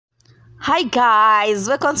Hi guys,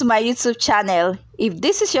 welcome to my YouTube channel. If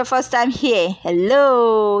this is your first time here,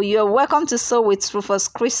 hello, you're welcome to Sew with Rufus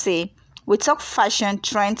Chrissy. We talk fashion,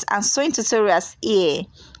 trends and sewing tutorials here.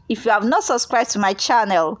 If you have not subscribed to my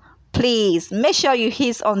channel, please make sure you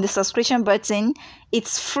hit on the subscription button.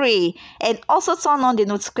 It's free, and also turn on the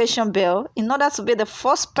notification bell in order to be the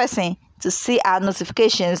first person to see our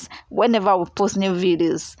notifications whenever we post new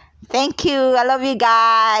videos. Thank you. I love you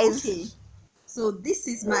guys. Okay, so this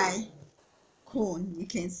is my cone. You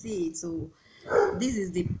can see it. So this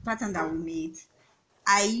is the pattern that we made.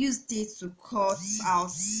 I used it to cut out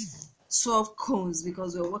 12 cones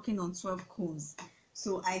because we're working on 12 cones.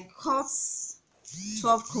 So I cut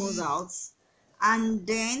 12 cones out, and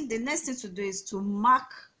then the next thing to do is to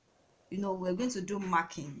mark. We're going to do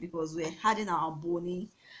marking because we're adding our bony,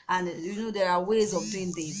 and there are ways of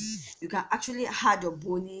doing this. You can actually add your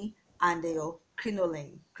bony and your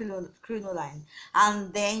crinoline,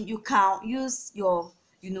 and then you can use your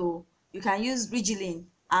you can use ridgeline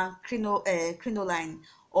and crinoline,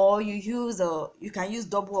 or you can use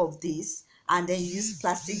double of this and then use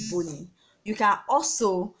plastic bony. You can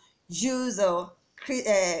also use a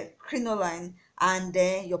crinoline and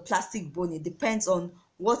then your plastic bony. Depends on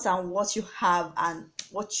what you have and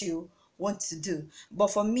what you want to do. But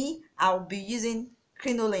for me, I'll be using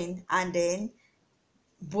crinoline and then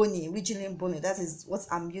bony, ridgeline bony. That is what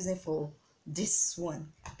I'm using for this one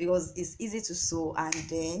because it's easy to sew, and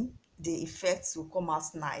then the effects will come out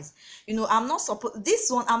nice. I'm not supposed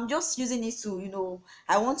this one, I'm just using it to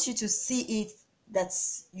I want you to see it, that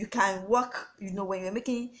you can work, when you're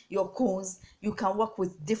making your cones, you can work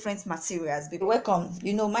with different materials. Welcome.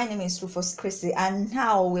 My name is Rufus Chrissy, and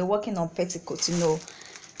now we're working on petticoat.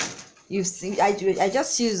 You see, I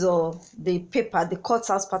just use the paper, the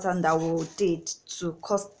cutout pattern that we did to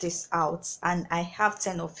cut this out, and I have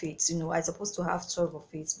 10 of it. I supposed to have 12 of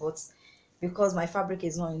it, but because my fabric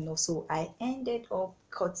is not enough, so I ended up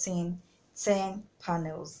cutting 10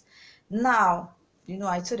 panels. Now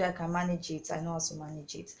I told you I can manage it. I know how to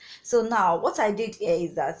manage it. So now what I did here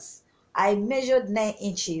is that I measured 9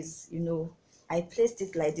 inches. I placed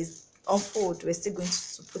it like this on fold. We're still going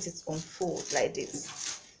to put it on fold like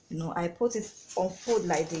this. I put it on fold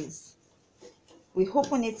like this. We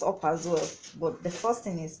open it up as well, but the first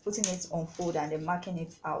thing is putting it on fold and then marking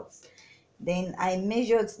it out. Then I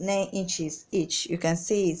measured 9 inches each. You can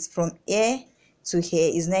see it's from here to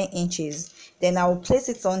here is 9 inches. Then I will place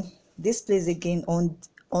it on this place again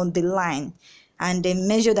on the line, and then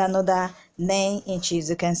measured another 9 inches.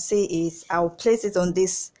 You can see is I will place it on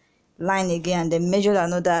this line again, and then measured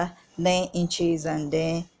another 9 inches, and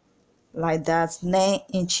then like that 9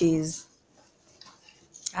 inches,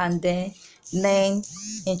 and then 9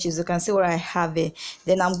 inches. You can see what I have it.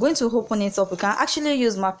 Then I'm going to open it up. You can actually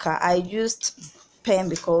use marker. I used pen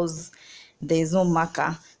because there is no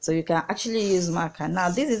marker, so you can actually use marker. Now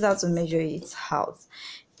this is how to measure it out.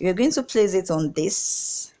 You're going to place it on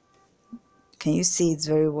this. Can you see it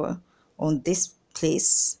very well? On this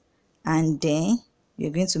place, and then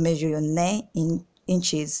you're going to measure your 9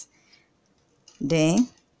 inches. Then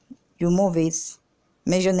you move it,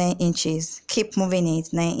 measure 9 inches, keep moving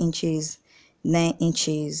it, 9 inches, 9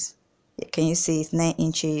 inches. Can you see it? 9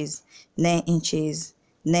 inches, 9 inches,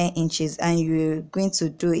 9 inches, and you're going to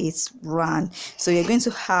do it round. So you're going to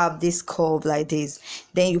have this curve like this.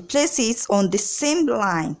 Then you place it on the same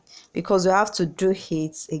line because you have to do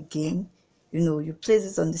it again. You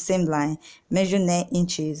place it on the same line, measure 9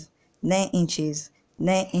 inches, 9 inches,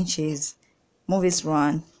 9 inches, move it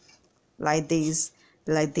round like this,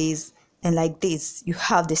 like this, and like this. You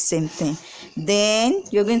have the same thing. Then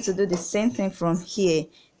you're going to do the same thing from here,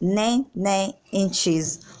 9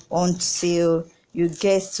 inches, until you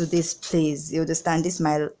get to this place. You understand? This is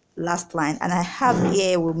my last line, and I have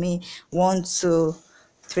here with me 1 2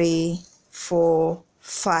 3 4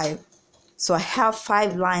 5. So I have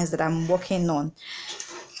 5 lines that I'm working on.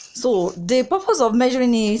 So the purpose of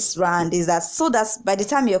measuring it round is that so that by the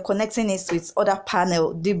time you're connecting it with other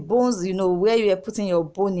panel, the bones, where you are putting your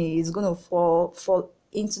bony is going to fall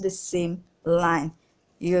into the same line.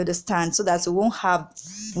 You understand? So that you won't have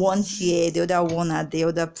one here, the other one at the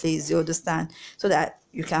other place. You understand? So that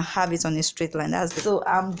you can have it on a straight line. So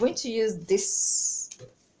I'm going to use this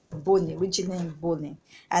bony, original bony,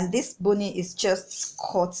 and this bony is just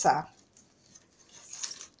quarter.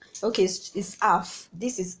 Okay, it's half.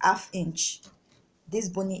 This is half inch. This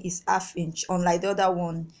bony is half inch, unlike the other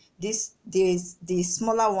one. The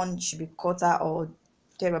smaller one should be quarter or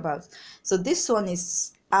thereabouts. So this one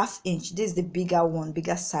is half inch. This is the bigger one,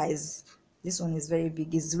 bigger size. This one is very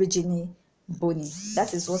big. It's originally bony.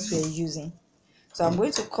 That is what we're using. So I'm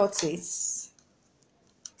going to cut it.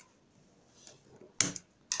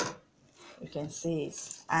 can see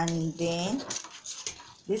it. And then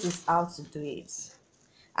this is how to do it.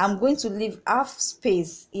 I'm going to leave half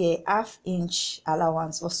space here, half-inch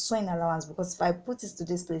allowance for sewing allowance, because if I put it to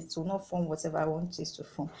this place, it will not form whatever I want it to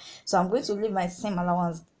form. So I'm going to leave my same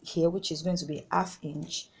allowance here, which is going to be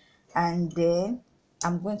half-inch, and then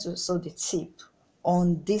I'm going to sew the tip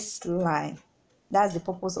on this line. That's the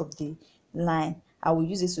purpose of the line. I will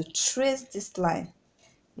use it to trace this line.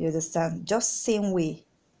 You understand? Just same way.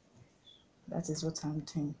 That is what I'm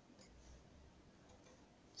doing.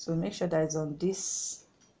 So make sure that it's on this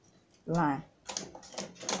line.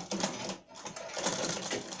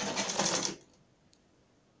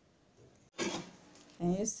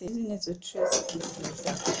 And you see, you need to trace this like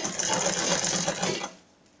that.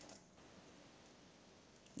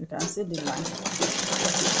 You can see the line.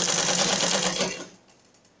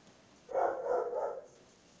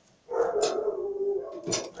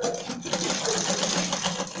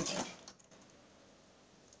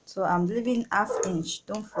 So I'm leaving half-inch.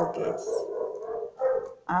 Don't forget,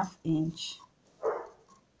 half-inch.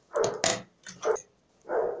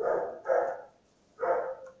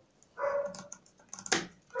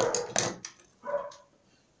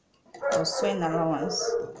 For sewing allowance.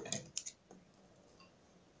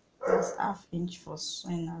 That's half-inch for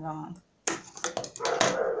sewing allowance.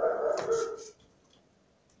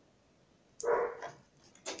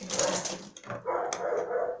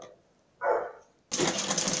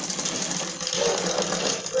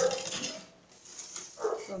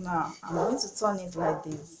 So now I'm going to turn it like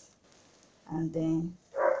this, and then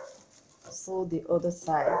sew the other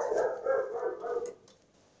side.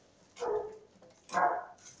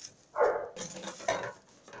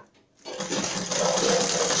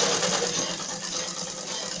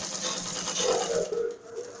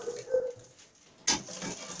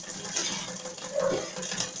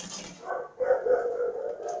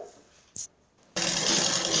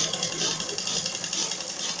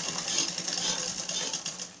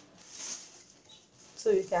 So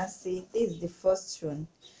you can see this is the first one.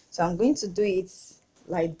 So I'm going to do it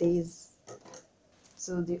like this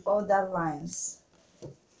to the other lines.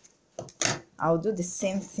 I'll do the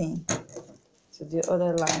same thing to the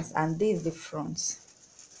other lines, and this is the front.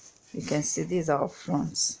 You can see these are our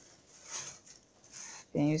fronts.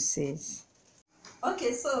 Can you see it?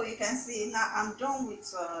 Okay, so you can see now I'm done with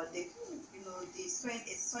the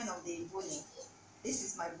sewing of the bony. This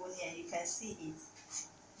is my bony, and you can see it.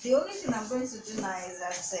 The only thing I'm going to do now is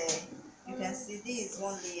that you can see this is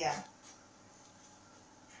one layer.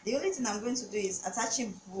 The only thing I'm going to do is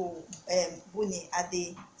attaching bony at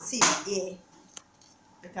the tip here.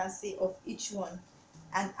 You can see of each one,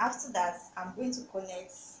 and after that I'm going to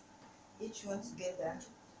connect each one together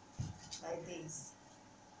like this.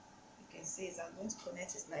 You can see it. I'm going to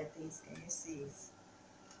connect it like this. Can you see it?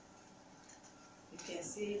 You can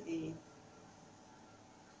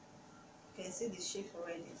see the shape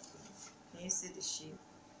already. Can you see the shape?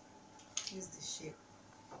 Here's the shape.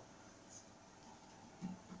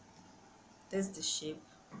 There's the shape.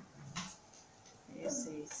 Can you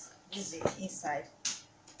see it? This is the inside,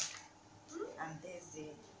 and there's the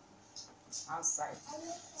outside.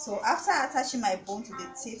 So after attaching my bone to the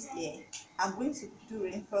tips here, I'm going to do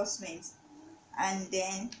reinforcement, and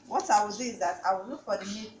then what I will do is that I will look for the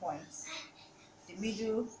midpoint, the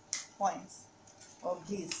middle point of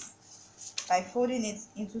this, by folding it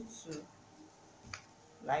into two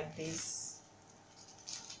like this.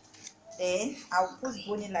 Then I'll put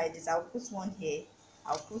bony like this. I'll put one here,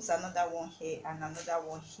 I'll put another one here, and another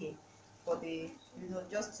one here, for the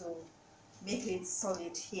just to make it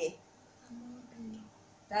solid here.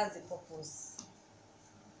 That's the purpose.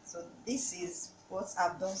 So this is what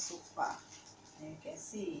I've done so far, and you can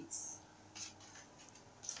see it.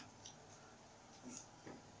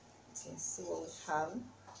 You can see what we have.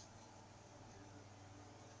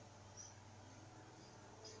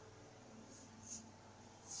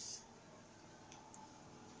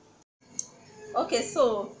 Okay,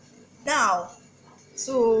 so now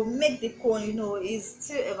to make the cone, is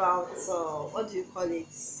still about what do you call it,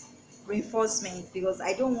 reinforcement, because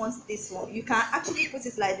I don't want this one. You can actually put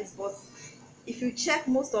it like this, but if you check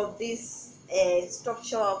most of this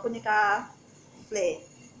structure conical flare,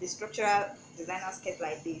 the structural designer skirt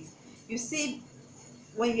like this, you see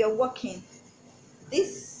when you're working,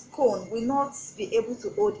 this cone will not be able to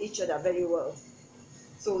hold each other very well.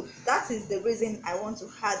 So that is the reason I want to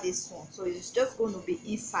add this one. So it's just going to be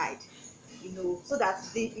inside, so that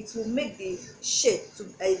it will make the shape to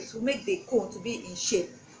make the cone to be in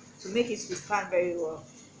shape, to make it to stand very well.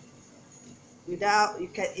 Without you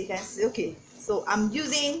can see. Okay, so I'm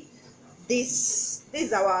using this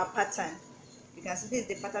is our pattern. You can see this is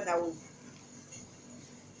the pattern that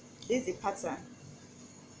this is the pattern.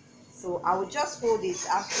 So I will just fold it.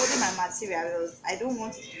 I'm folding my materials. I don't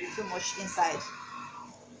want it to be too much inside.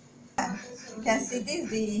 You can see this is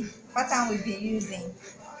the pattern we'll be using.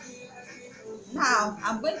 Now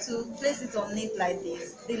I'm going to place it on it like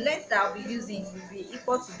this. The length that I'll be using will be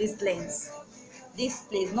equal to this length. This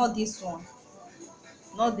place, not this one,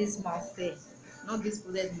 not this mouth there, not this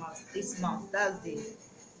folded mouth, this mouth. That's the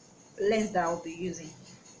length that I'll be using.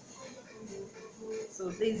 So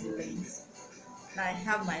this is the length. Now I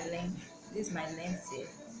have my length. This is my length here.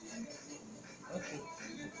 Okay.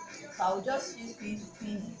 So I'll just use pin to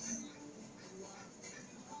pin it.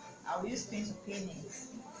 I'll use pin to pin it.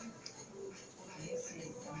 You see,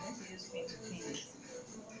 I'm going to use pin to pin it.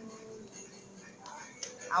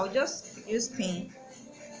 I'll just use pin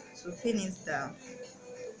to pin it down.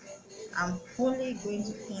 I'm only going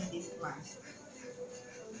to pin this line.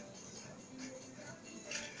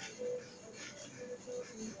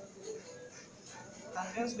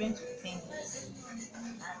 I'm just going to pin it.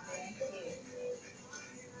 And then here.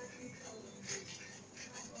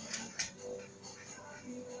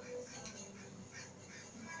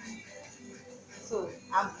 So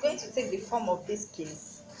I'm going to take the form of this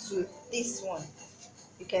place to this one.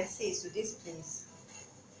 You can see it to this place.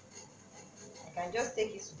 I can just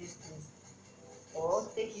take it to this place or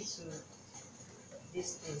take it to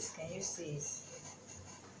this place. Can you see it?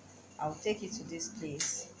 I'll take it to this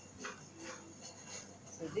place.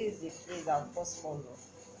 So this is the place I'll first follow.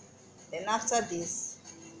 Then after this,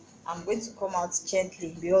 I'm going to come out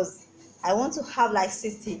gently because I want to have like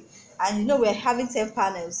 60, and you know we're having 10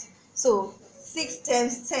 panels. So 6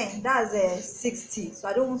 times 10, that's 60. So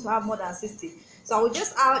I don't want to have more than 60. So I will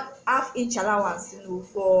just add half-inch allowance, you know,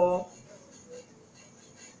 for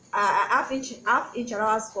half inch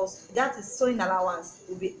allowance for, that is sewing allowance,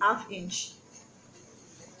 will be half-inch.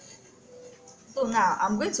 So now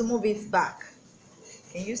I'm going to move it back.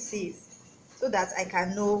 Can you see it? So that I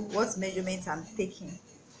can know what measurements I'm taking.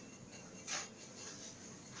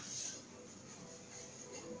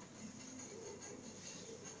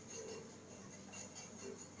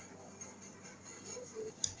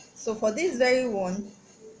 So for this very one,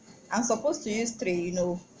 I'm supposed to use 3, you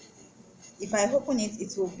know. If I open it,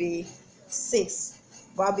 it will be 6,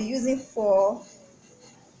 but I'll be using 4.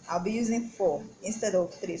 I'll be using 4 instead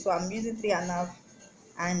of 3. So I'm using 3.5,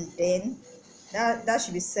 and then that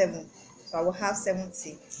should be 7. So I will have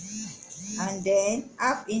 70, and then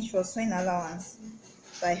half-inch for sewing allowance.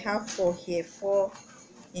 So I have 4 here, 4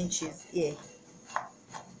 inches here.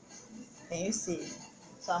 Can you see?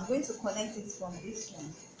 So I'm going to connect it from this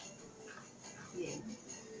one here.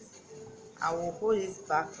 I will hold it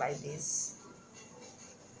back like this.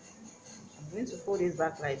 I'm going to fold it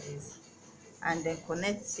back like this, and then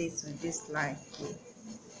connect it with this line here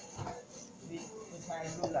with my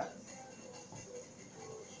ruler.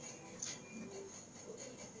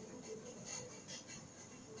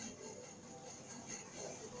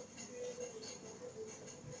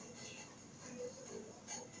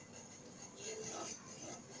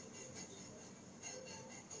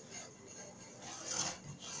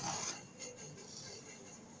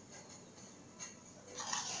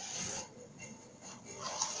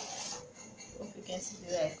 Hope you can see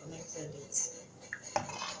the way I connected it. So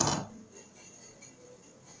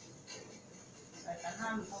I can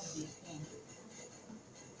now remove the pin.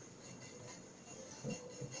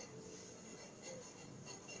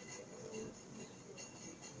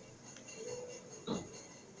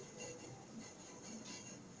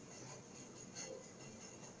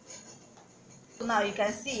 So now you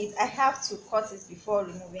can see it. I have to cut it before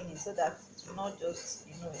removing it so that it will not just,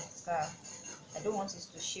 you know, scar. I don't want it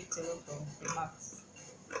to shift away from the marked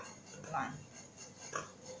line.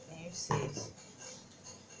 Can you see it?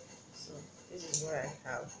 So this is what I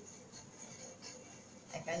have.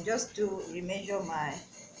 I can just remeasure my,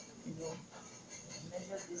 you know,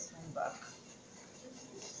 measure this one back,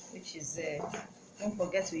 which is don't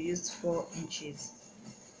forget we used 4 inches.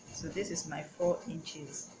 So this is my 4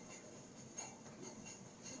 inches.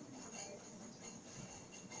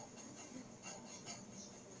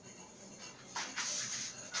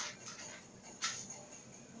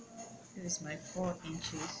 This is my 4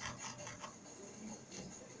 inches,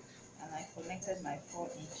 and I connected my 4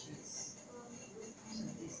 inches to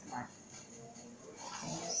this line. Can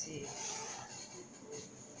you see?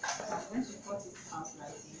 I'm going to cut it out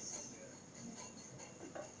like this.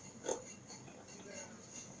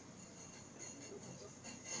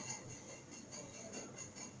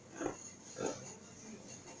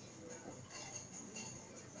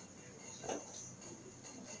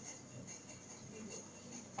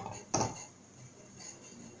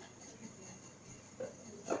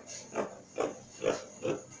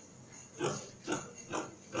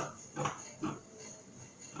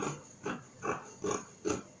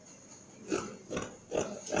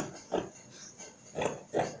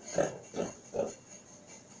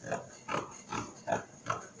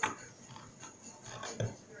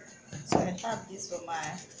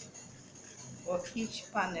 for each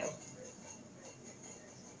panel.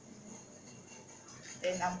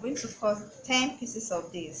 Then I'm going to cut 10 pieces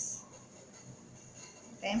of this.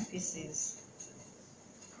 10 pieces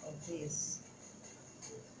of this.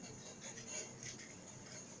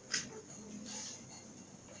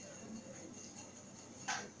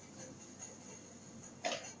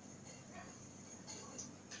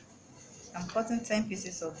 I'm cutting 10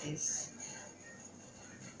 pieces of this.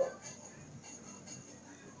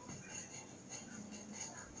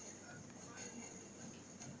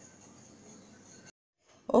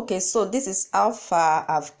 Okay, so this is how far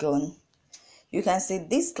I've gone. You can see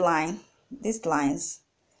this line, these lines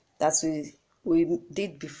that we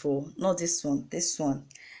did before, not this one, this one.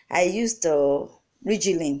 I used the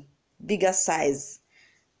Ridgeline, bigger size.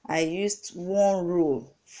 I used one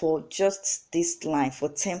roll for just this line for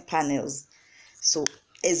 10 panels. So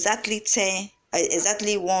exactly 10,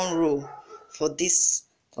 exactly one row for these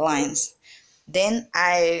lines. Then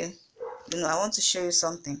I want to show you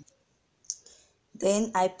something.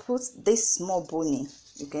 Then I put this small bony.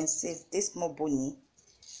 You can see this small bony.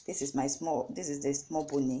 This is the small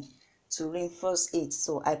bony to reinforce it.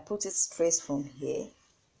 So I put it straight from here.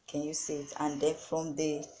 Can you see it? And then from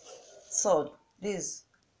the third, this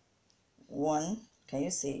one, can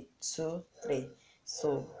you see 2, 3?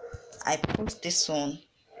 So I put this one,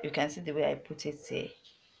 you can see the way I put it here,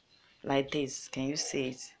 like this. Can you see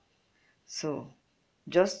it? So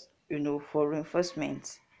just for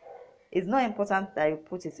reinforcement, it's not important that you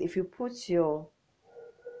put it. If you put your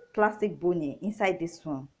plastic bony inside this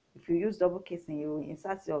one, if you use double casing, you will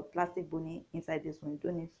insert your plastic bony inside this one. You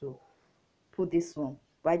don't need to put this one,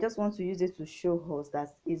 but I just want to use it to show us that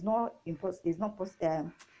it's not important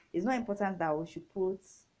that we should put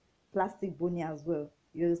plastic bony as well.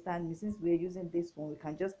 You understand me? Since we're using this one, we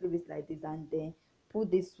can just leave it like this and then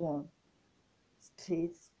put this one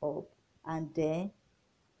straight up, and then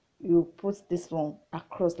you put this one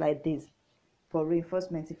across like this for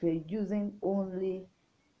reinforcement. If you're using only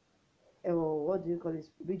what do you call it,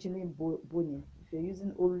 regional boning, if you're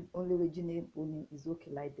using only regional boning, is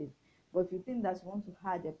okay like this. But if you think that you want to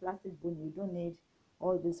add a plastic boning, you don't need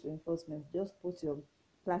all these reinforcements. Just put your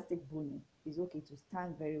plastic boning. It's okay to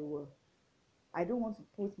stand very well. I don't want to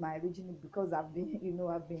put my original because I've been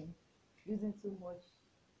I've been using too much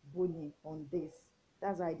boning on this.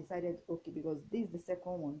 That's why I decided, okay, because this is the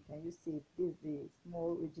second one. Can you see it? This is the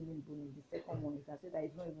small original boning. The second one, you can see that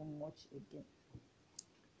it's not even much again.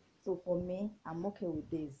 So for me, I'm okay with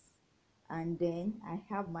this. And then I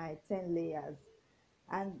have my 10 layers.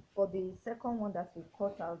 And for the second one that we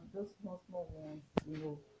cut out, those small ones,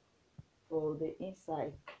 for the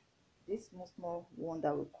inside, this small one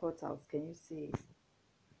that we cut out, can you see it?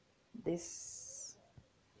 This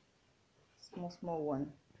small one,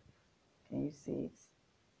 can you see it?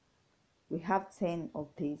 We have 10 of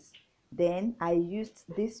these. Then I used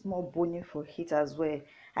this small boning for it as well.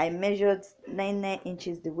 I measured 9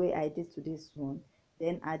 inches the way I did to this one.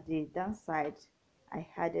 Then at the downside, I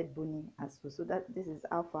added boning as well. So that this is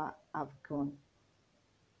how far I've gone.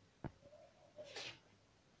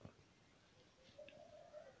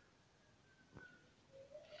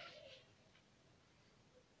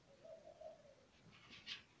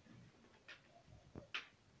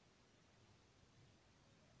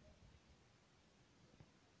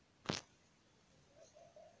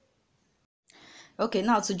 Okay,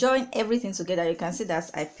 now to join everything together, you can see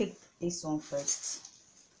that I picked this one first,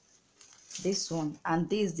 this one, and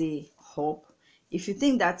this is the hub. If you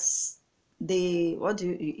think that's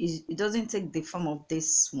it doesn't take the form of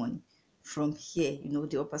this one from here,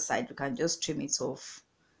 the upper side, you can just trim it off.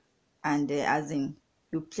 And as in,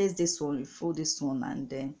 you place this one, you fold this one, and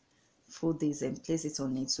then fold this and place it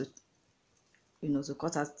on it to to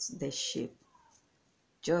cut out the shape,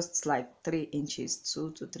 just like 3 inches,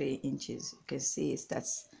 2 to 3 inches. You can see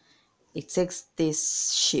it takes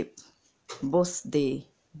this shape, both the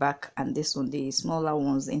back and this one, the smaller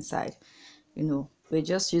ones inside. We're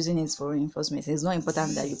just using it for reinforcement. It's not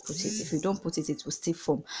important that you put it. If you don't put it, it will still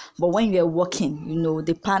form. But when you're working,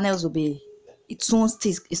 the panels will be, it won't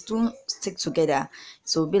stick together.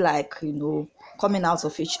 So it'll be like coming out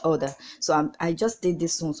of each other. So I just did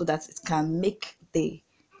this one so that it can make the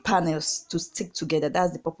panels to stick together.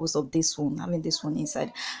 That's the purpose of this one, having this one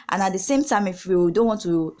inside. And at the same time, if you don't want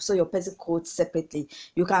to sew your petticoat separately,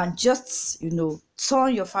 you can just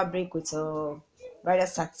turn your fabric with a bridal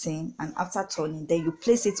satin, and after turning, then you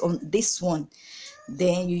place it on this one.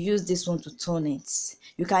 then you use this one to turn it.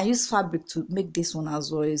 You can use fabric to make this one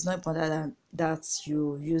as well. It's not important that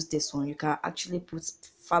you use this one. You can actually put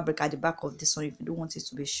fabric at the back of this one if you don't want it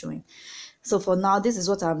to be showing. So for now, this is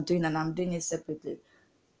what I'm doing, and I'm doing it separately.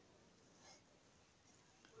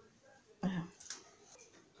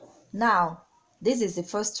 Now this is the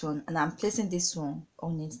first one, and I'm placing this one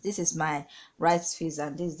on it. This is my right face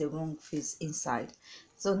and this is the wrong face inside.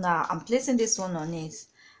 So now I'm placing this one on it.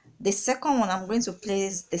 The second one, I'm going to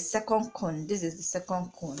place the second cone. This is the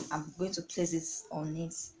second cone. I'm going to place it on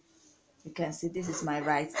it. You can see this is my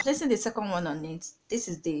right. Placing the second one on it. This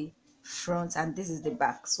is the front and this is the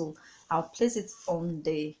back. So I'll place it on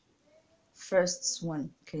the first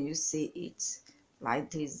one. Can you see it like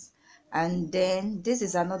this? And then this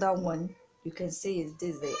is another one. You can see it.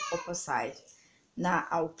 This is the upper side. Now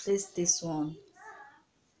I'll place this one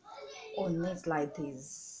on it like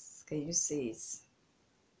this. Can you see it?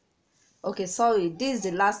 Okay, sorry, this is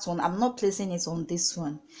the last one. I'm not placing it on this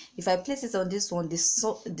one. If I place it on this one, the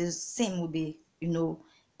same will be,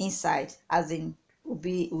 inside, as in will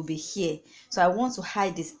be here. So I want to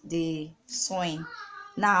hide the sewing.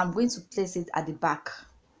 Now I'm going to place it at the back.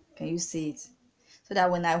 Can you see it? So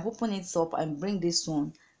that when I open it up and bring this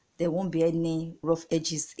one, there won't be any rough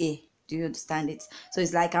edges here. Do you understand it? So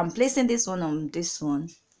it's like I'm placing this one on this one.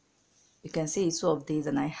 You can see it's two of these,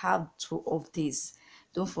 and I have two of these.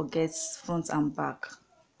 Don't forget front and back.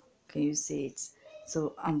 Can you see it?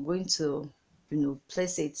 So I'm going to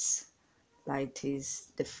place it like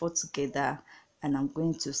this, the four together, and I'm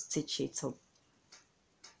going to stitch it up.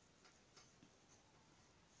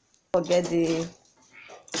 Forget the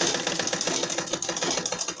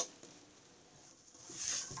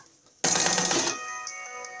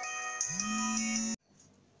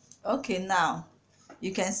okay. Now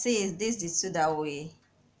you can see is this the two that we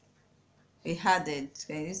had it.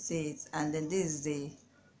 Can you see it? And then this is the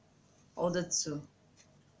other two.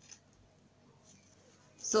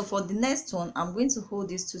 So for the next one, I'm going to hold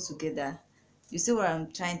these two together. You see what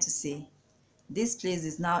I'm trying to say? This place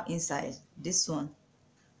is now inside this one.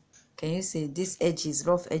 Can you see these edges,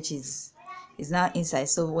 rough edges is now inside?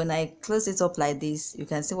 So when I close it up like this, you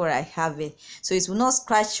can see where I have it, so it will not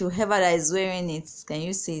scratch whoever that is wearing it. Can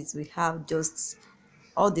you see it? We have just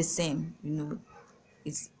all the same,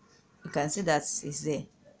 it's, you can see that it's there,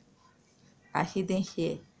 are hidden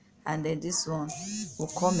here, and then this one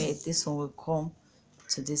will come here, this one will come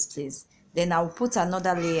to this place. Then I'll put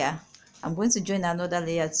another layer. I'm going to join another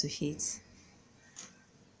layer to it.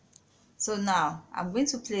 So now I'm going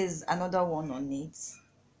to place another one on it.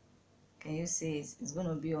 Can you see it? It's going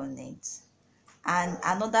to be on it, and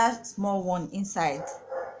another small one inside.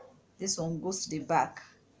 This one goes to the back.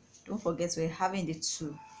 Don't forget we're having the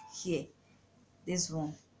two here. This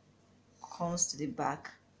one comes to the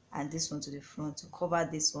back and this one to the front to cover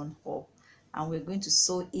this one up, and we're going to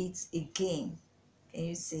sew it again. Can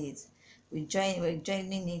you see it? We're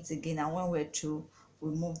joining it again, and when we're through,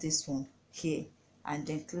 we move this one here and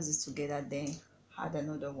then close it together, then add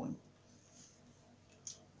another one.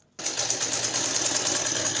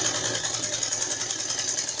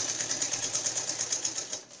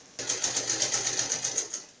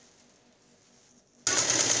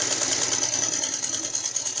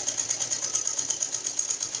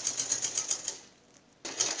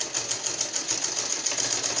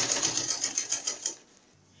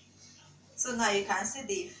 So now you can see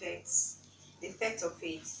the effect of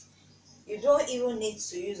it. You don't even need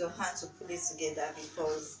to use your hand to pull it together,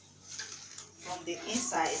 because from the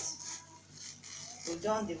inside we've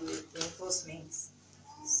done the reinforcement.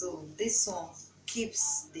 So this one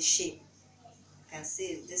keeps the shape. You can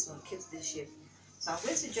see this one keeps the shape. So I'm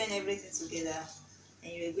going to join everything together,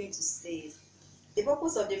 and you're going to see it. The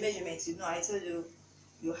purpose of the measurement, I told you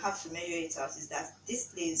you have to measure it out, is that this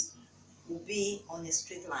place will be on a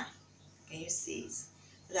straight line. Can you see it?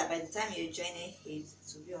 So that by the time you're joining it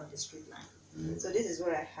will be on the straight line. So this is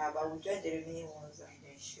what I have. I will join the remaining ones and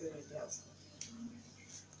then show you the else.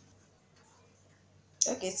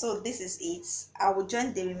 Okay, so this is it. I will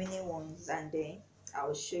join the remaining ones and then I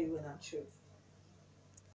will show you when I'm through.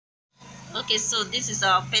 Okay, so this is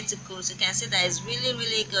our petticoat. You can see that it's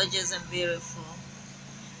really gorgeous and beautiful.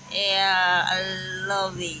 Yeah, I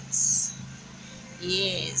love it.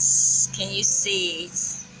 Yes, can you see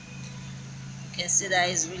it? You can see that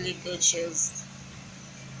it's really gorgeous.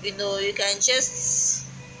 You can just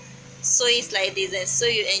sew it like this, and so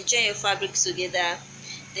you enjoy your fabric together.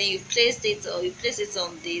 Then you place it, or you place it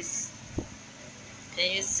on this.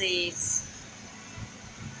 Can you see it?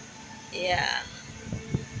 Yeah,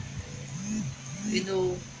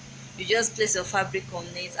 you just place your fabric on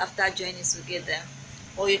it after joining together.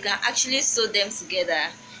 or you can actually sew them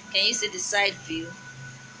together. Can you see the side view?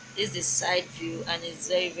 This is the side view, and it's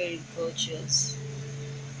very, very gorgeous.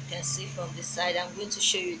 You can see from the side. I'm going to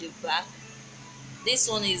show you the back. This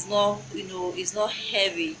one is not, it's not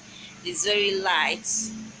heavy. It's very light.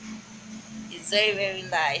 It's very, very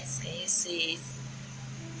light. Can you see it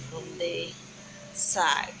from the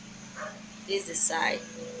side? This is the side.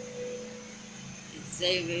 It's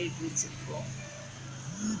very, very beautiful.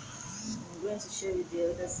 I'm going to show you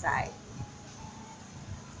the other side.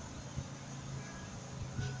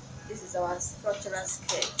 This is our structural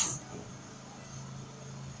skirt.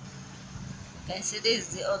 You can see this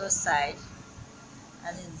is the other side,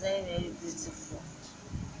 and it's very, very beautiful.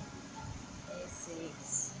 Can you see it?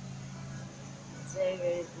 It's very,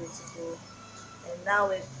 very beautiful. And now